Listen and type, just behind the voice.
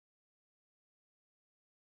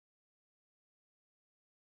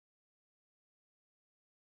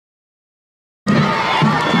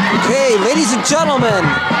Okay, ladies and gentlemen,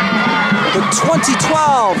 the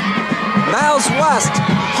 2012 Niles West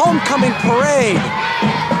Homecoming Parade,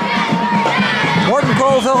 Morton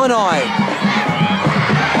Grove, Illinois.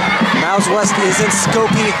 Niles West is in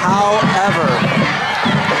Skokie, however.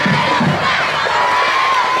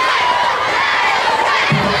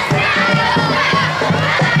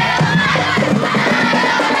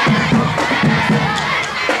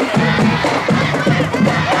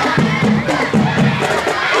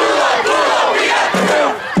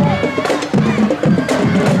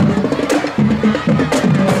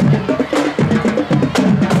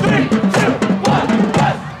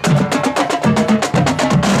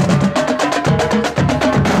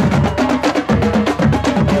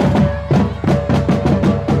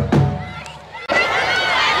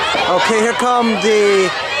 Okay, here come the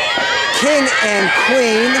King and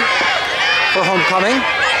Queen for homecoming.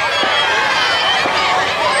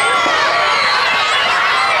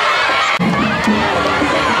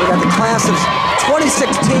 We got the class of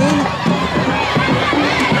 2016,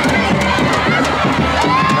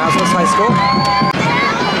 Niles West High School.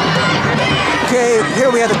 Okay,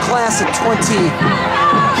 here we have the class of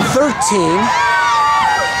 2013.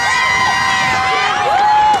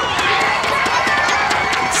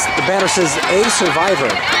 The banner says A Survivor.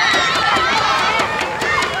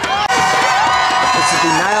 This is the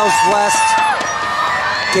Niles West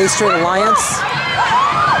Gay Straight Alliance.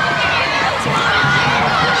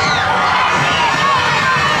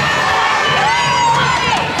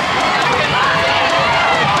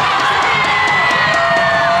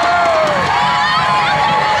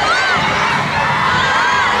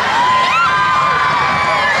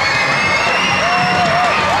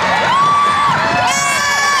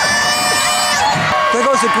 There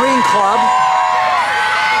goes the Green Club.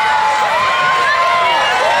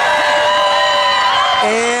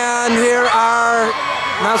 And here are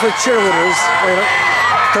Niles West cheerleaders. Wait,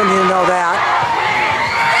 don't need to know that.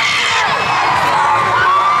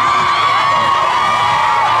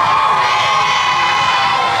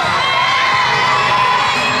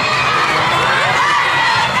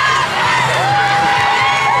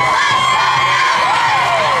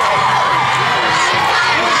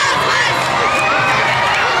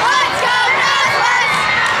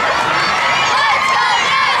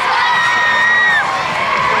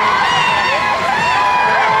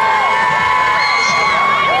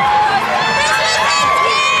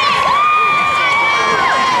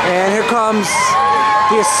 And here comes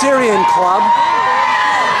the Assyrian Club.